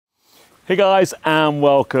Hey guys, and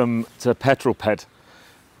welcome to Petrol Ped.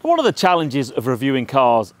 One of the challenges of reviewing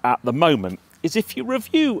cars at the moment is if you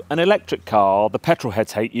review an electric car, the petrol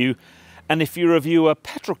heads hate you, and if you review a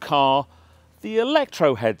petrol car, the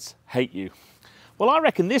electroheads hate you. Well, I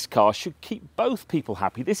reckon this car should keep both people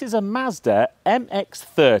happy. This is a Mazda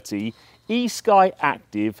MX30 eSky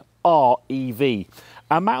Active R-EV.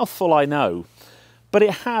 A mouthful, I know, but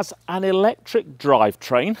it has an electric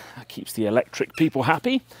drivetrain that keeps the electric people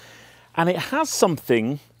happy. And it has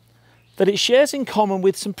something that it shares in common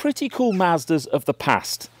with some pretty cool Mazdas of the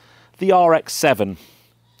past. The RX-7,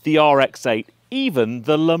 the RX-8, even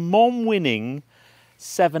the Le Mans winning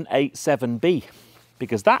 787B,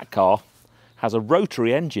 because that car has a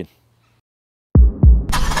rotary engine.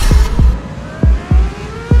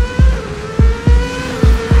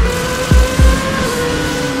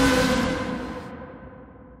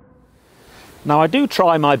 Now, I do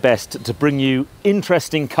try my best to bring you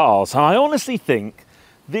interesting cars, and I honestly think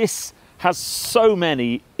this has so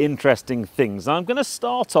many interesting things. I'm going to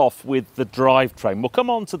start off with the drivetrain. We'll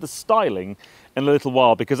come on to the styling in a little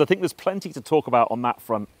while because I think there's plenty to talk about on that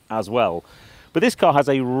front as well. But this car has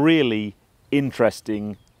a really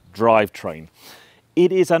interesting drivetrain.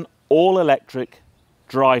 It is an all-electric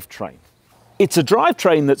drivetrain. It's a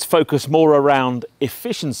drivetrain that's focused more around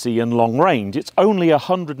efficiency and long range. It's only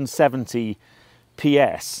 170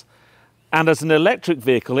 PS. And as an electric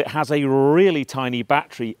vehicle, it has a really tiny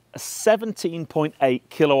battery, a 17.8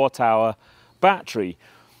 kilowatt hour battery.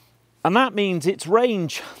 And that means its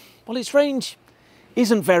range, well, its range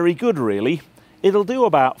isn't very good, really. It'll do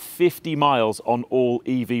about 50 miles on all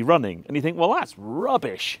EV running. And you think, well, that's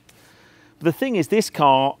rubbish. But the thing is, this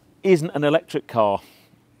car isn't an electric car.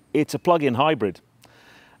 It's a plug-in hybrid.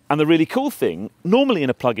 And the really cool thing, normally in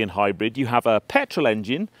a plug-in hybrid, you have a petrol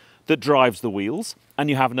engine that drives the wheels, and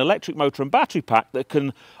you have an electric motor and battery pack that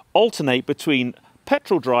can alternate between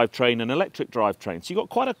petrol drivetrain and electric drivetrain. So you've got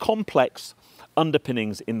quite a complex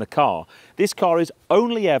underpinnings in the car. This car is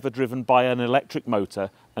only ever driven by an electric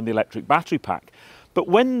motor and the electric battery pack. But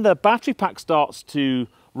when the battery pack starts to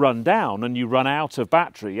run down and you run out of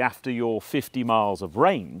battery after your 50 miles of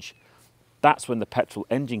range, that's when the petrol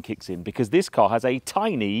engine kicks in, because this car has a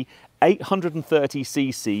tiny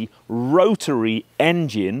 830cc rotary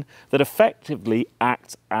engine that effectively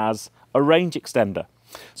acts as a range extender.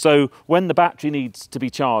 So when the battery needs to be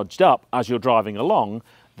charged up as you're driving along,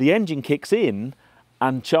 the engine kicks in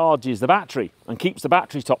and charges the battery and keeps the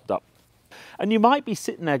battery topped up. And you might be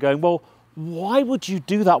sitting there going, well, why would you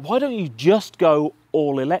do that? Why don't you just go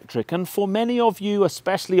all electric? And for many of you,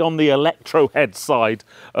 especially on the Electrohead side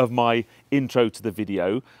of my intro to the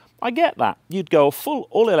video, I get that. You'd go a full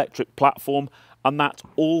all electric platform and that's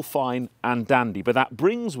all fine and dandy. But that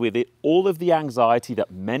brings with it all of the anxiety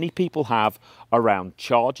that many people have around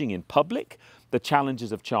charging in public, the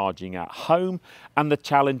challenges of charging at home, and the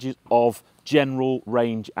challenges of general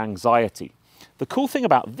range anxiety. The cool thing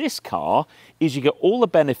about this car is you get all the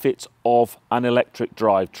benefits of an electric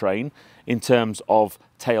drivetrain in terms of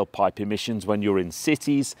tailpipe emissions when you're in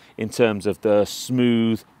cities, in terms of the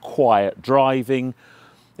smooth, quiet driving,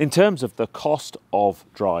 in terms of the cost of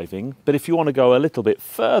driving. But if you want to go a little bit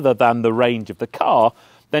further than the range of the car,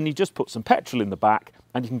 then you just put some petrol in the back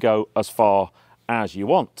and you can go as far as you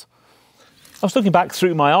want. I was looking back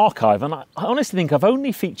through my archive and I honestly think I've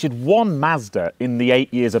only featured one Mazda in the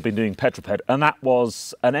 8 years I've been doing Petrol Ped, and that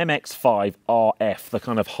was an MX-5 RF, the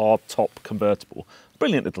kind of hard-top convertible.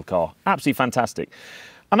 Brilliant little car, absolutely fantastic.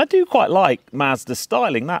 And I do quite like Mazda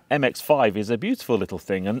styling. That MX-5 is a beautiful little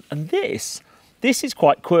thing, and this is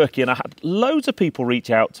quite quirky, and I had loads of people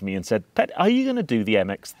reach out to me and said, Ped, are you going to do the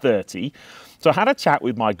MX-30? So I had a chat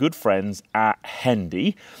with my good friends at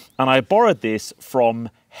Hendy, and I borrowed this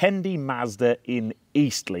from Hendy Mazda in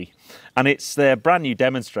Eastleigh, and it's their brand new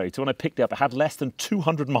demonstrator. When I picked it up, it had less than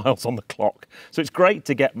 200 miles on the clock, so it's great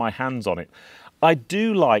to get my hands on it. I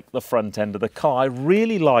do like the front end of the car. I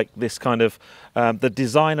really like this kind of the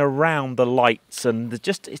design around the lights, and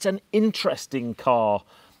it's an interesting car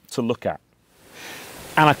to look at.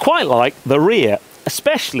 And I quite like the rear,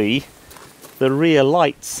 especially the rear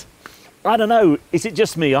lights. I don't know, is it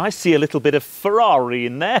just me? I see a little bit of Ferrari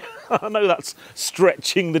in there. I know that's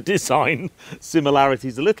stretching the design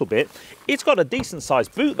similarities a little bit. It's got a decent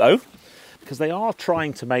sized boot though, because they are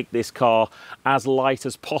trying to make this car as light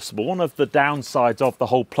as possible. One of the downsides of the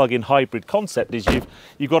whole plug-in hybrid concept is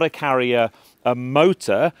you've got to carry a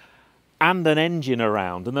motor and an engine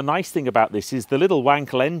around. And the nice thing about this is the little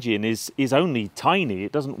Wankel engine is only tiny.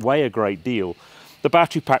 It doesn't weigh a great deal. The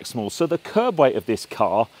battery pack's small, so the curb weight of this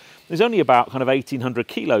car is only about kind of 1,800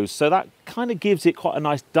 kilos, so that kind of gives it quite a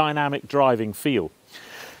nice dynamic driving feel.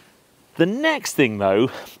 The next thing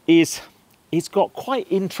though is it's got quite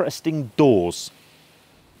interesting doors.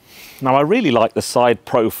 Now I really like the side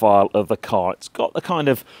profile of the car. It's got the kind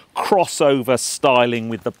of crossover styling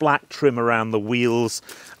with the black trim around the wheels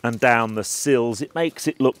and down the sills. It makes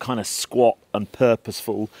it look kind of squat and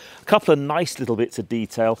purposeful. A couple of nice little bits of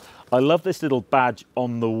detail. I love this little badge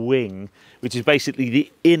on the wing, which is basically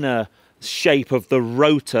the inner shape of the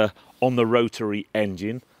rotor on the rotary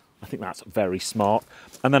engine. I think that's very smart.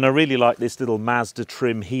 And then I really like this little Mazda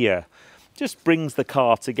trim here. Just brings the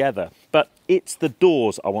car together. But it's the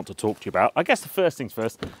doors I want to talk to you about. I guess the first things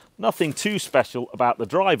first, nothing too special about the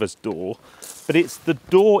driver's door, but it's the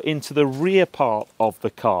door into the rear part of the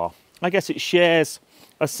car. I guess it shares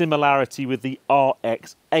a similarity with the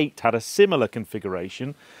RX-8, had a similar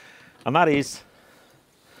configuration, and that is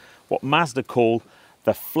what Mazda call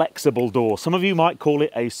the flexible door. Some of you might call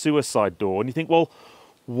it a suicide door, and you think, well,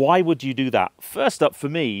 why would you do that? First up, for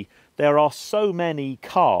me, there are so many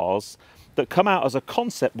cars that come out as a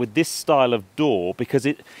concept with this style of door because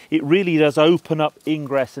it really does open up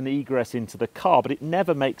ingress and egress into the car, but it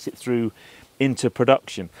never makes it through into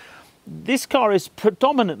production. This car is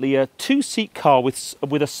predominantly a two-seat car with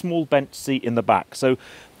a small bench seat in the back. So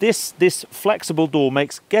this flexible door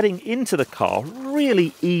makes getting into the car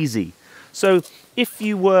really easy. So if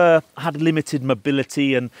you had limited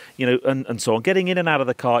mobility and so on, getting in and out of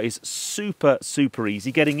the car is super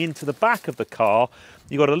easy. Getting into the back of the car,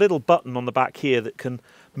 you've got a little button on the back here that can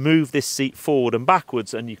move this seat forward and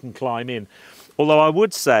backwards, and you can climb in. Although I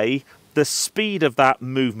would say the speed of that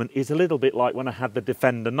movement is a little bit like when I had the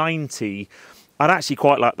Defender 90. I'd actually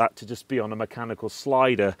quite like that to just be on a mechanical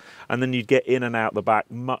slider, and then you'd get in and out the back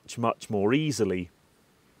much more easily.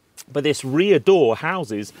 But this rear door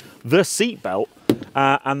houses the seat belt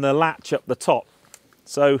and the latch up the top.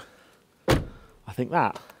 So I think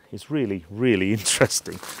that is really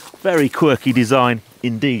interesting. Very quirky design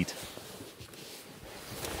indeed.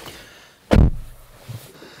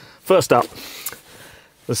 First up,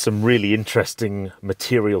 there's some really interesting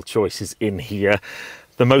material choices in here.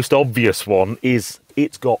 The most obvious one is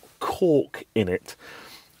it's got cork in it.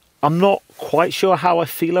 I'm not quite sure how I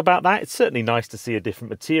feel about that. It's certainly nice to see a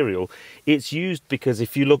different material. It's used because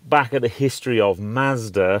if you look back at the history of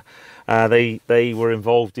Mazda, they were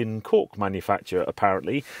involved in cork manufacture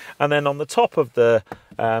apparently. And then on the top of the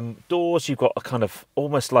doors, you've got a kind of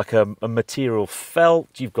almost like a material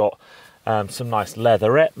felt. You've got some nice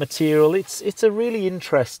leatherette material. It's a really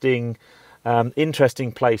interesting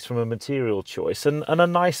place from a material choice and a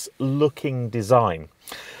nice looking design.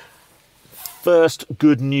 First,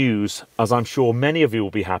 good news, as I'm sure many of you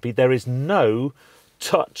will be happy, there is no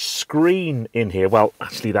touch screen in here. Well,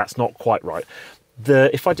 actually, that's not quite right.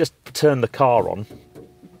 If I just turn the car on,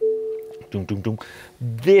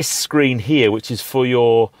 this screen here, which is for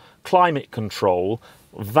your climate control,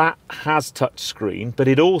 that has touch screen, but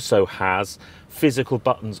it also has physical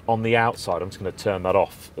buttons on the outside. I'm just going to turn that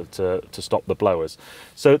off to stop the blowers.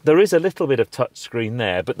 So there is a little bit of touch screen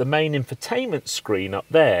there, but the main infotainment screen up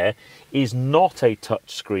there is not a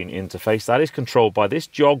touch screen interface. That is controlled by this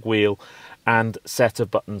jog wheel and set of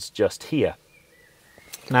buttons just here.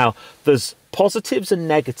 Now, there's positives and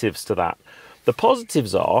negatives to that. The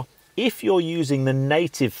positives are, if you're using the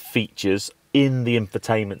native features in the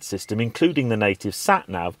infotainment system, including the native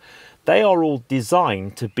sat-nav, they are all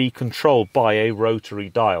designed to be controlled by a rotary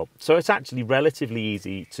dial. So it's actually relatively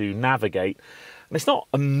easy to navigate. And it's not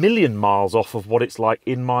a million miles off of what it's like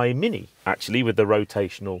in my Mini, actually, with the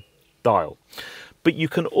rotational dial. But you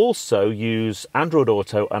can also use Android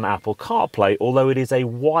Auto and Apple CarPlay, although it is a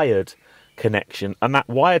wired connection. And that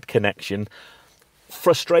wired connection,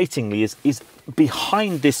 frustratingly, is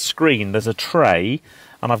behind this screen. There's a tray,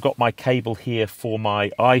 and I've got my cable here for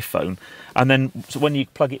my iPhone. And then so when you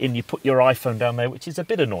plug it in, you put your iPhone down there, which is a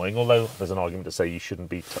bit annoying, although there's an argument to say you shouldn't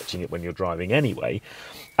be touching it when you're driving anyway.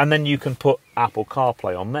 And then you can put Apple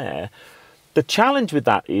CarPlay on there. The challenge with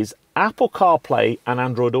that is Apple CarPlay and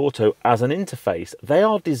Android Auto as an interface, they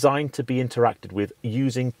are designed to be interacted with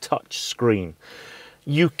using touch screen.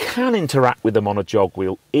 You can interact with them on a jog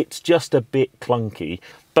wheel. It's just a bit clunky,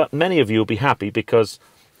 but many of you will be happy because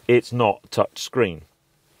it's not touch screen.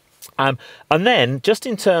 And then just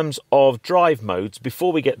in terms of drive modes,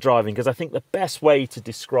 before we get driving, because I think the best way to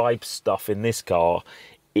describe stuff in this car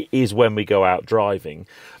is when we go out driving.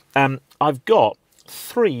 I've got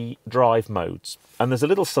 3 drive modes, and there's a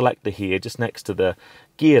little selector here just next to the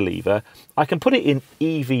gear lever. I can put it in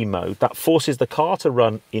EV mode. That forces the car to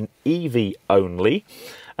run in EV only.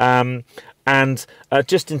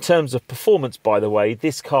 Just in terms of performance, by the way,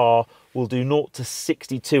 this car will do 0 to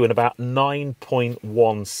 62 in about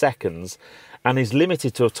 9.1 seconds. and is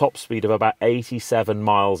limited to a top speed of about 87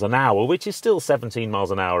 miles an hour, which is still 17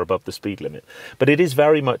 miles an hour above the speed limit. But it is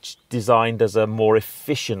very much designed as a more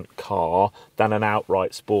efficient car than an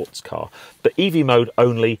outright sports car. But EV mode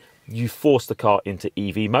only, you force the car into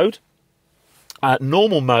EV mode.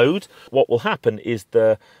 Normal mode, what will happen is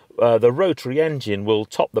the rotary engine will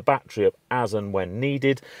top the battery up as and when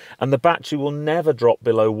needed, and the battery will never drop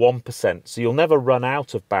below 1%, so you'll never run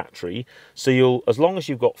out of battery. So as long as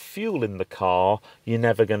you've got fuel in the car, you're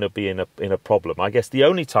never going to be in a problem. I guess the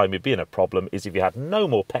only time you'd be in a problem is if you had no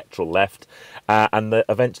more petrol left, and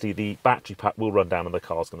eventually the battery pack will run down and the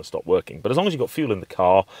car's going to stop working. But as long as you've got fuel in the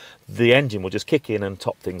car, the engine will just kick in and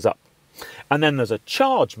top things up. And then there's a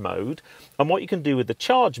charge mode, and what you can do with the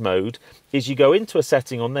charge mode is you go into a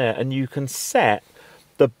setting on there and you can set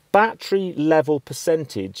the battery level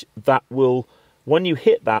percentage that will, when you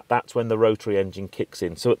hit that, that's when the rotary engine kicks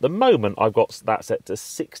in. So at the moment I've got that set to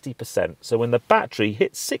 60%. So when the battery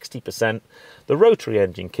hits 60%, the rotary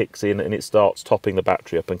engine kicks in and it starts topping the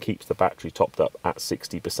battery up and keeps the battery topped up at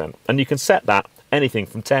 60%. And you can set that anything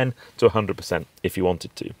from 10 to 100% if you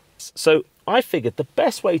wanted to. So I figured the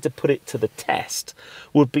best way to put it to the test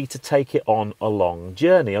would be to take it on a long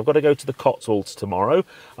journey. I've got to go to the Cotswolds tomorrow.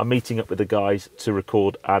 I'm meeting up with the guys to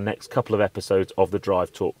record our next couple of episodes of the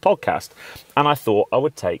Drive Talk podcast, and I thought I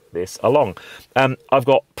would take this along. I've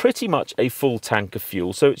got pretty much a full tank of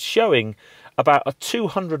fuel, so it's showing about a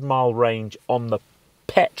 200-mile range on the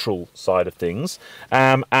petrol side of things,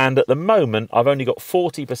 and at the moment I've only got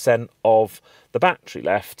 40% of the battery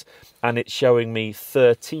left, and it's showing me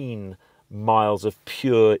 13 miles of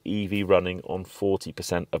pure EV running on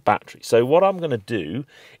 40% of battery. So what I'm going to do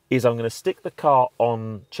is I'm going to stick the car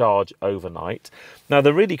on charge overnight. Now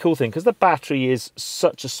the really cool thing, because the battery is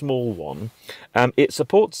such a small one, it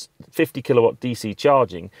supports 50 kilowatt DC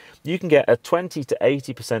charging. You can get a 20 to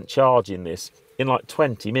 80% charge in this in like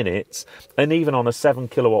 20 minutes, and even on a 7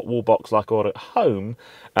 kilowatt wall box like I got at home,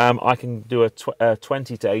 I can do a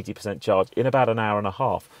 20 to 80% charge in about an hour and a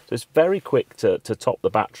half. So it's very quick to top the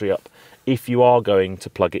battery up if you are going to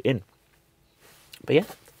plug it in. But yeah,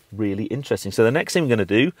 really interesting. So the next thing we're going to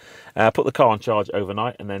do, put the car on charge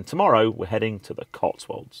overnight, and then tomorrow we're heading to the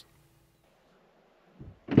Cotswolds.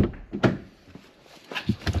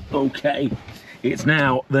 Okay, it's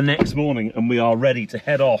now the next morning and we are ready to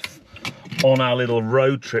head off on our little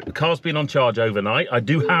road trip. The car's been on charge overnight. I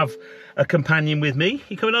do have a companion with me.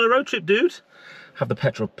 You coming on a road trip, dude? I have the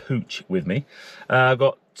petrol pooch with me. I've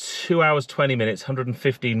got 2 hours 20 minutes,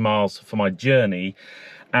 115 miles for my journey,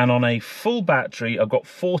 and on a full battery I've got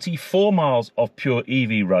 44 miles of pure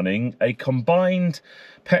EV running, a combined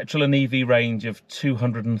petrol and EV range of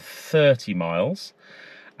 230 miles,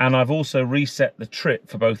 and I've also reset the trip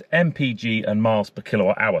for both MPG and miles per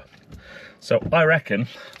kilowatt hour. So I reckon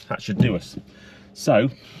that should do us. So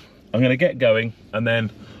I'm going to get going, and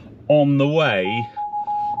then on the way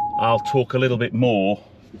I'll talk a little bit more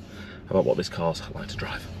about what this car's like to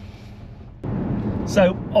drive.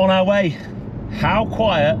 So on our way, how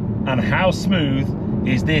quiet and how smooth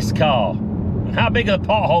is this car? How big are the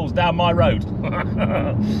potholes down my road?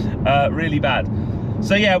 Really bad.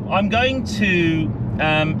 So yeah, I'm going to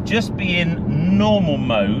just be in normal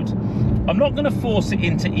mode. I'm not going to force it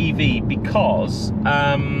into EV because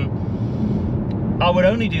I would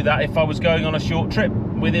only do that if I was going on a short trip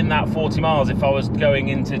within that 40 miles. If I was going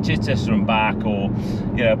into Chichester and back, or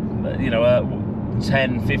a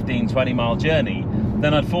 10, 15, 20 mile journey,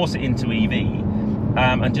 then I'd force it into EV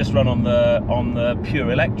and just run on the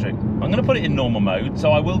pure electric. I'm going to put it in normal mode,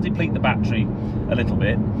 so I will deplete the battery a little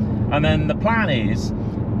bit, and then the plan is,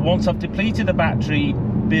 once I've depleted the battery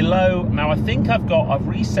below, now I think I've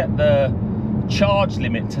reset the charge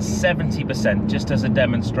limit to 70% just as a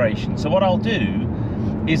demonstration. So what I'll do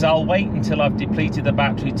is I'll wait until I've depleted the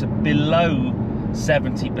battery to below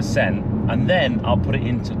 70%, and then I'll put it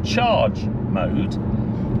into charge mode,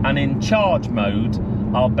 and in charge mode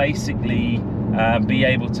I'll basically be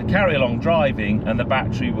able to carry along driving, and the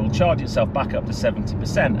battery will charge itself back up to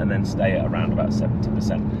 70% and then stay at around about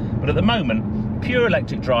 70%. But at the moment, pure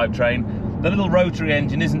electric drivetrain, the little rotary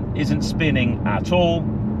engine isn't spinning at all,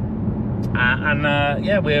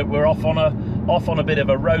 yeah, we're off on a bit of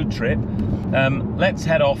a road trip. Let's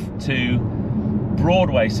head off to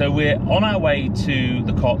Broadway. So we're on our way to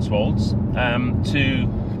the Cotswolds, to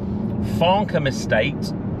Farnham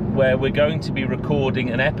Estate, where we're going to be recording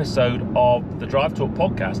an episode of the Drive Talk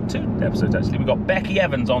podcast. 2 episodes actually. We've got Becky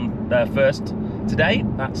Evans on first today.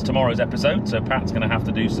 That's tomorrow's episode, so Pat's going to have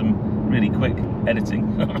to do some really quick editing,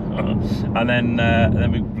 and then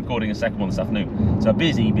we're recording a second one this afternoon. So a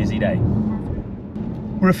busy day.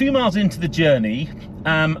 We're a few miles into the journey,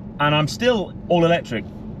 and I'm still all electric.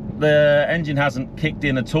 The engine hasn't kicked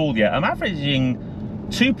in at all yet. I'm averaging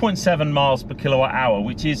 2.7 miles per kilowatt hour,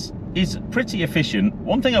 which is pretty efficient.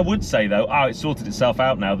 One thing I would say though, it sorted itself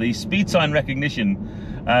out now. The speed sign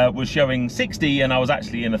recognition was showing 60 and I was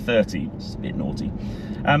actually in a 30, which is a bit naughty.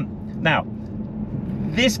 Now,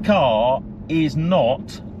 this car is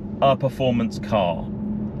not a performance car.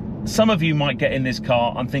 Some of you might get in this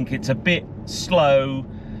car and think it's a bit slow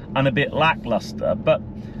and a bit lackluster, but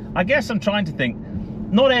I guess I'm trying to think,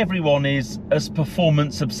 not everyone is as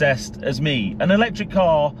performance obsessed as me. An electric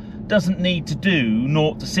car doesn't need to do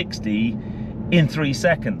 0 to 60 in 3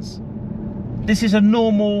 seconds. This is a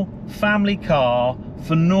normal family car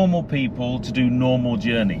for normal people to do normal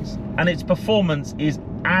journeys, and its performance is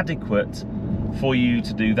adequate for you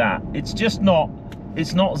to do that. It's just not,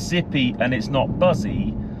 it's not zippy and it's not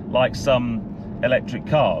buzzy like some electric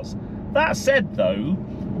cars. That said though,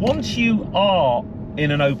 once you are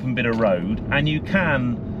in an open bit of road and you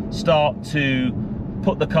can start to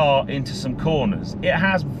put the car into some corners, it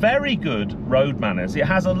has very good road manners. It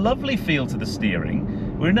has a lovely feel to the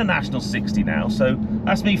steering. We're in a national 60 now, so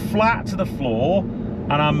that's me flat to the floor,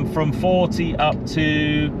 and I'm from 40 up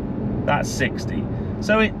to that 60.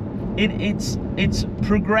 So it's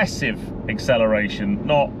progressive acceleration,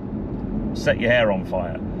 not set your hair on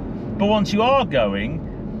fire. But once you are going,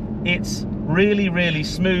 it's really, really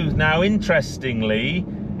smooth. Now, interestingly,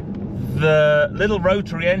 the little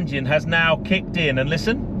rotary engine has now kicked in, and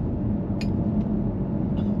listen,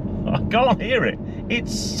 I can't hear it.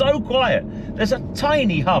 It's so quiet. There's a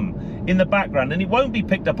tiny hum in the background, and it won't be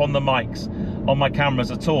picked up on the mics on my cameras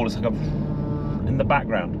at all. It's like a in the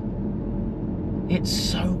background. It's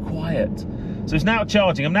so quiet. So it's now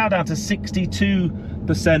charging. I'm now down to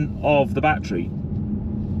 62% of the battery,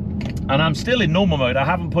 and I'm still in normal mode. I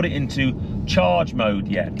haven't put it into charge mode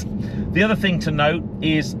yet. The other thing to note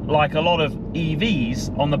is, like a lot of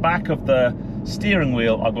EVs, on the back of the steering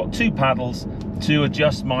wheel I've got 2 paddles to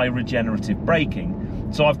adjust my regenerative braking.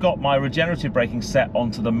 So I've got my regenerative braking set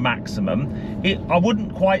onto the maximum. I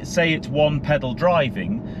wouldn't quite say it's one pedal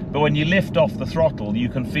driving, but when you lift off the throttle you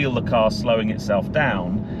can feel the car slowing itself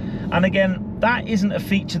down. And again, that isn't a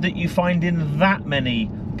feature that you find in that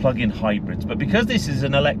many plug-in hybrids, but because this is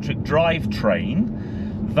an electric drivetrain,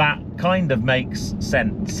 that kind of makes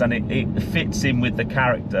sense, and it fits in with the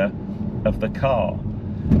character of the car.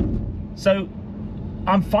 So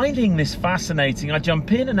I'm finding this fascinating. I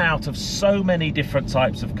jump in and out of so many different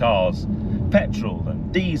types of cars, petrol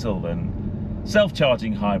and diesel and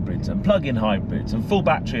self-charging hybrids and plug-in hybrids and full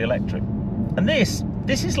battery electric. And this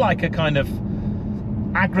is like a kind of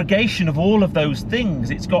aggregation of all of those things.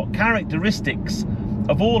 It's got characteristics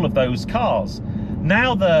of all of those cars.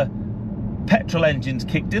 Now the petrol engine's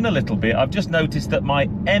kicked in a little bit. I've just noticed that my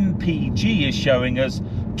MPG is showing as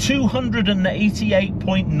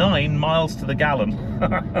 288.9 miles to the gallon.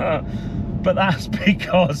 But that's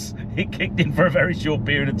because it kicked in for a very short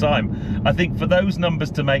period of time. I think for those numbers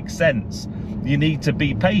to make sense, you need to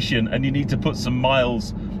be patient and you need to put some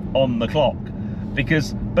miles on the clock.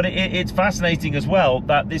 But it's fascinating as well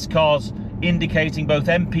that this car's indicating both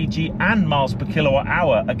MPG and miles per kilowatt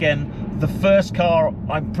hour. Again, the first car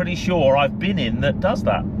I'm pretty sure I've been in that does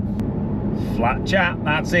that. Flat chat,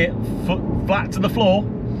 that's it, foot flat to the floor.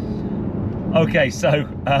 Okay, so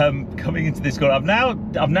coming into this car, I've now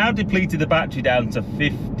depleted the battery down to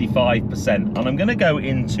 55%, and I'm going to go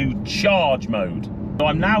into charge mode. So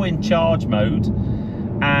I'm now in charge mode,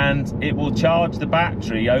 and it will charge the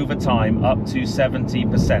battery over time up to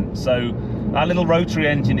 70%. So that little rotary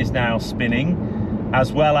engine is now spinning,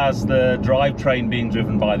 as well as the drivetrain being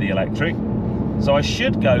driven by the electric. So I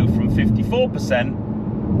should go from 54%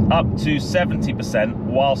 up to 70%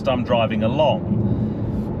 whilst I'm driving along.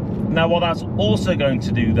 Now, what that's also going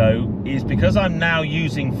to do though is, because I'm now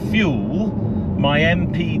using fuel, my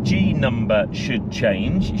MPG number should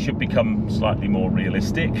change. It should become slightly more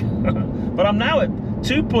realistic. But I'm now at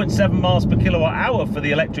 2.7 miles per kilowatt hour for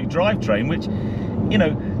the electric drivetrain, which, you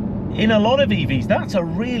know, in a lot of EVs, that's a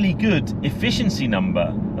really good efficiency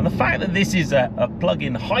number. And the fact that this is a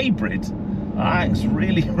plug-in hybrid, it's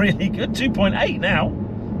really, really good. 2.8 now.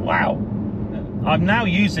 Wow. I'm now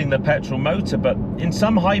using the petrol motor, but in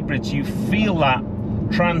some hybrids you feel that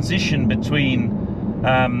transition between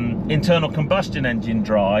internal combustion engine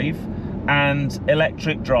drive and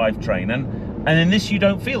electric drivetrain, and in this you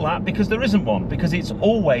don't feel that, because there isn't one, because it's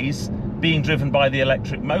always being driven by the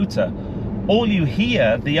electric motor. All you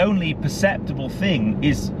hear, the only perceptible thing,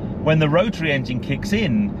 is when the rotary engine kicks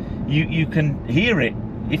in. You can hear it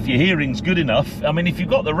if your hearing's good enough. I mean, if you've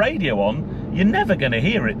got the radio on, you're never going to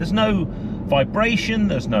hear it. There's no vibration,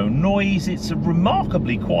 there's no noise. It's a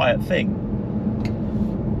remarkably quiet thing.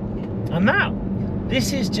 And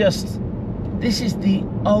this is the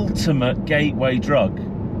ultimate gateway drug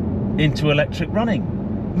into electric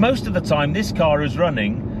running. Most of the time this car is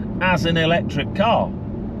running as an electric car,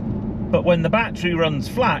 but when the battery runs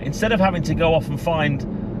flat, instead of having to go off and find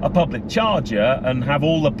a public charger and have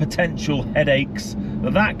all the potential headaches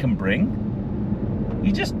that can bring,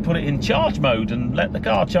 you just put it in charge mode and let the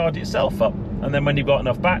car charge itself up. And then when you've got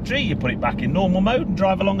enough battery, you put it back in normal mode and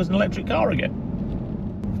drive along as an electric car again.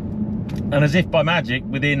 And as if by magic,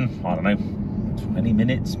 within, I don't know, 20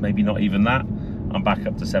 minutes, maybe not even that, I'm back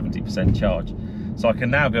up to 70% charge. So I can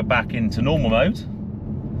now go back into normal mode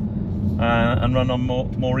and run on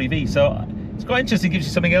more EV. So it's quite interesting, gives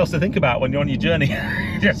you something else to think about when you're on your journey.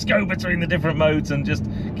 Just go between the different modes and just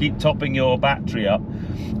keep topping your battery up.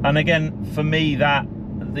 And again, for me,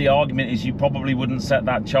 the argument is you probably wouldn't set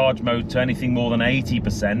that charge mode to anything more than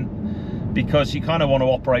 80%, because you kind of want to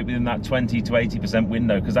operate within that 20 to 80%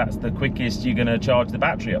 window, because that's the quickest you're going to charge the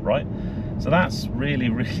battery up, right? So that's really,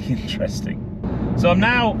 really interesting. So I'm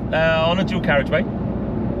now on a dual carriageway,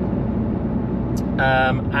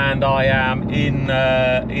 and I am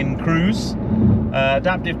in cruise,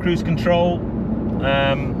 adaptive cruise control,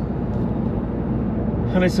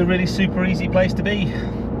 and it's a really super easy place to be.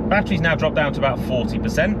 Battery's now dropped down to about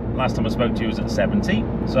 40%. Last time I spoke to you was at 70.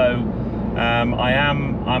 So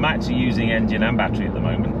I'm actually using engine and battery at the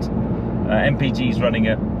moment. MPG is running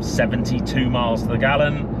at 72 miles to the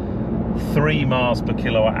gallon, 3 miles per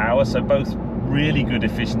kilowatt hour, so both really good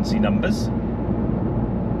efficiency numbers.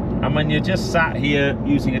 And when you're just sat here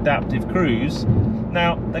using adaptive cruise,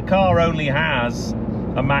 now the car only has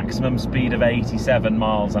a maximum speed of 87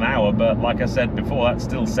 miles an hour, but like I said before, that's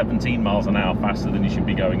still 17 miles an hour faster than you should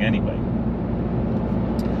be going anyway.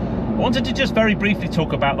 I wanted to just very briefly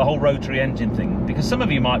talk about the whole rotary engine thing, because some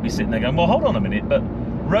of you might be sitting there going, well, hold on a minute, but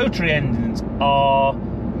rotary engines are,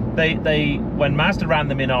 when Mazda ran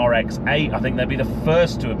them in RX-8, I think they'd be the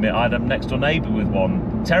first to admit, I had a next door neighbour with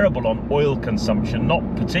one, terrible on oil consumption, not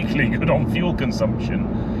particularly good on fuel consumption,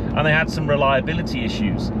 and they had some reliability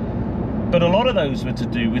issues. But a lot of those were to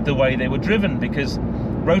do with the way they were driven, because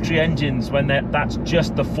rotary engines, when that's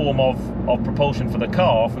just the form of propulsion for the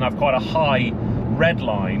car, often have quite a high red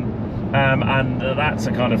line, and that's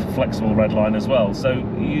a kind of flexible red line as well. So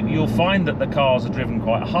you'll find that the cars are driven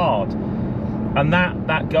quite hard. And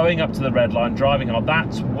that going up to the red line, driving hard,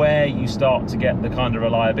 that's where you start to get the kind of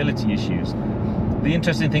reliability issues. The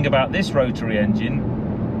interesting thing about this rotary engine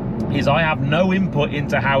is I have no input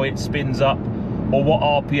into how it spins up or what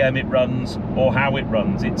RPM it runs or how it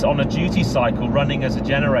runs. It's on a duty cycle running as a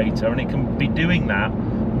generator, and it can be doing that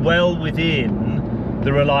well within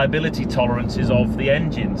the reliability tolerances of the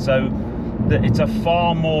engine. So it's a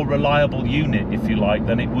far more reliable unit, if you like,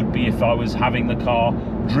 than it would be if I was having the car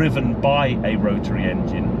driven by a rotary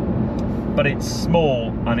engine. But it's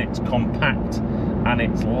small and it's compact and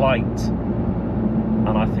it's light,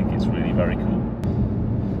 and I think it's really very cool.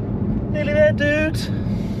 Nearly there, dude.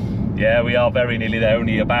 Yeah, we are very nearly there,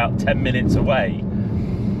 only about 10 minutes away.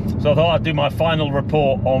 So I thought I'd do my final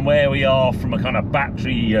report on where we are from a kind of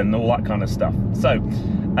battery and all that kind of stuff. So,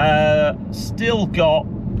 still got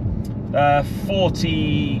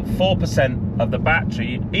 44% of the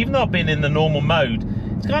battery. Even though I've been in the normal mode,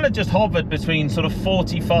 it's kind of just hovered between sort of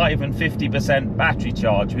 45 and 50% battery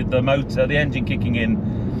charge, with the motor, the engine kicking in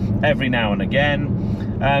every now and again.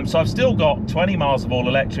 So I've still got 20 miles of all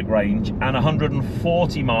electric range and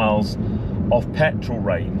 140 miles of petrol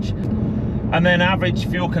range. And then average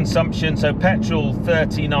fuel consumption, so petrol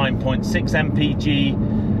 39.6 mpg,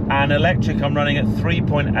 and electric I'm running at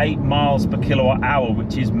 3.8 miles per kilowatt hour,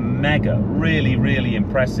 which is mega, really, really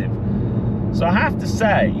impressive. So I have to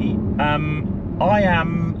say, I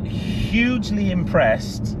am hugely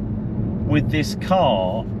impressed with this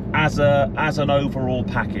car as an overall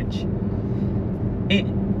package.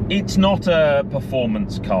 It's not a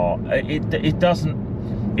performance car. It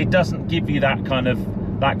doesn't give you that kind of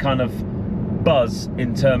buzz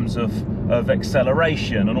in terms of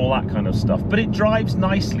acceleration and all that kind of stuff, but it drives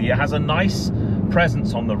nicely. It has a nice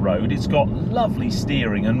presence on the road. It's got lovely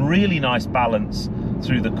steering and really nice balance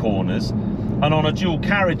through the corners, and on a dual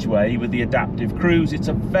carriageway with the adaptive cruise, it's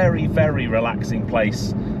a very, very relaxing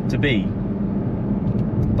place to be.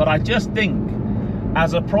 But I just think,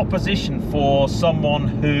 as a proposition for someone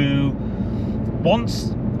who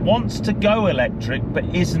wants to go electric but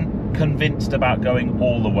isn't convinced about going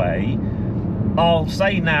all the way, I'll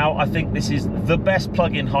say now, I think this is the best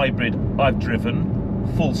plug-in hybrid I've driven,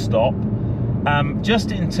 full stop.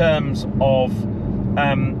 Just in terms of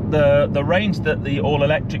the range that the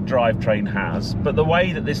all-electric drivetrain has, but the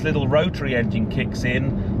way that this little rotary engine kicks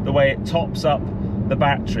in, the way it tops up the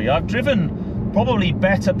battery. I've driven probably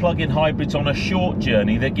better plug-in hybrids on a short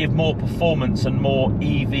journey that give more performance and more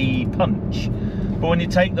EV punch. But when you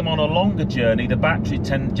take them on a longer journey, the battery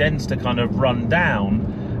tends to kind of run down,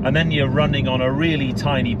 and then you're running on a really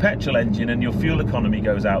tiny petrol engine and your fuel economy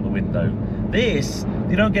goes out the window. This,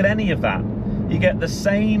 you don't get any of that. You get the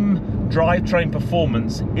same drivetrain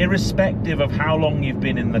performance irrespective of how long you've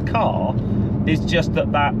been in the car. It's just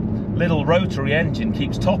that that little rotary engine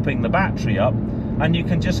keeps topping the battery up, and you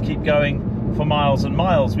can just keep going for miles and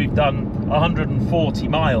miles. We've done 140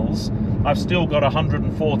 miles. I've still got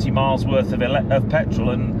 140 miles worth of petrol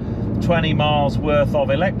and 20 miles worth of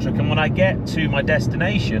electric. And when I get to my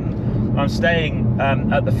destination, I'm staying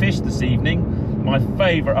at the Fish this evening, my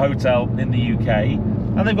favourite hotel in the UK,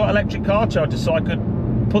 and they've got electric car chargers, so I could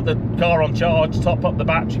put the car on charge, top up the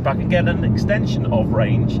battery pack and get an extension of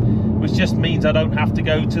range, which just means I don't have to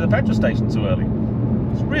go to the petrol station too early.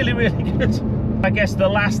 It's really, really good. I guess the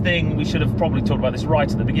last thing, we should have probably talked about this right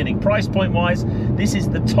at the beginning. Price point wise, this is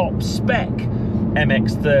the top spec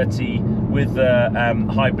MX30 with the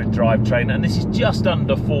hybrid drivetrain, and this is just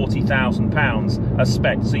under £40,000 a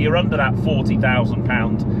spec. So you're under that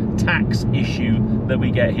 £40,000 tax issue that we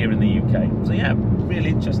get here in the UK. So yeah, really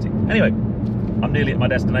interesting. Anyway, I'm nearly at my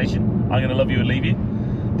destination. I'm going to love you and leave you.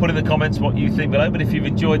 Put in the comments what you think below, but if you've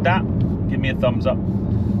enjoyed that, give me a thumbs up.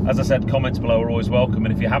 As I said, comments below are always welcome,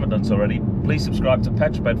 and if you haven't done so already, please subscribe to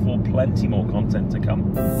Petrol Ped for plenty more content to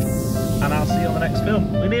come. And I'll see you on the next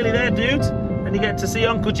film. We're nearly there, dude. And you get to see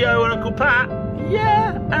Uncle Joe and Uncle Pat.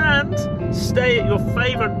 Yeah, and stay at your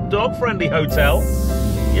favourite dog-friendly hotel.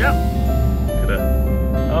 Yeah.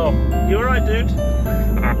 Oh, you alright, dude?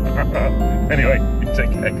 Anyway, you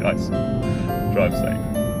take care, guys. Drive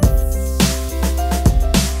safe.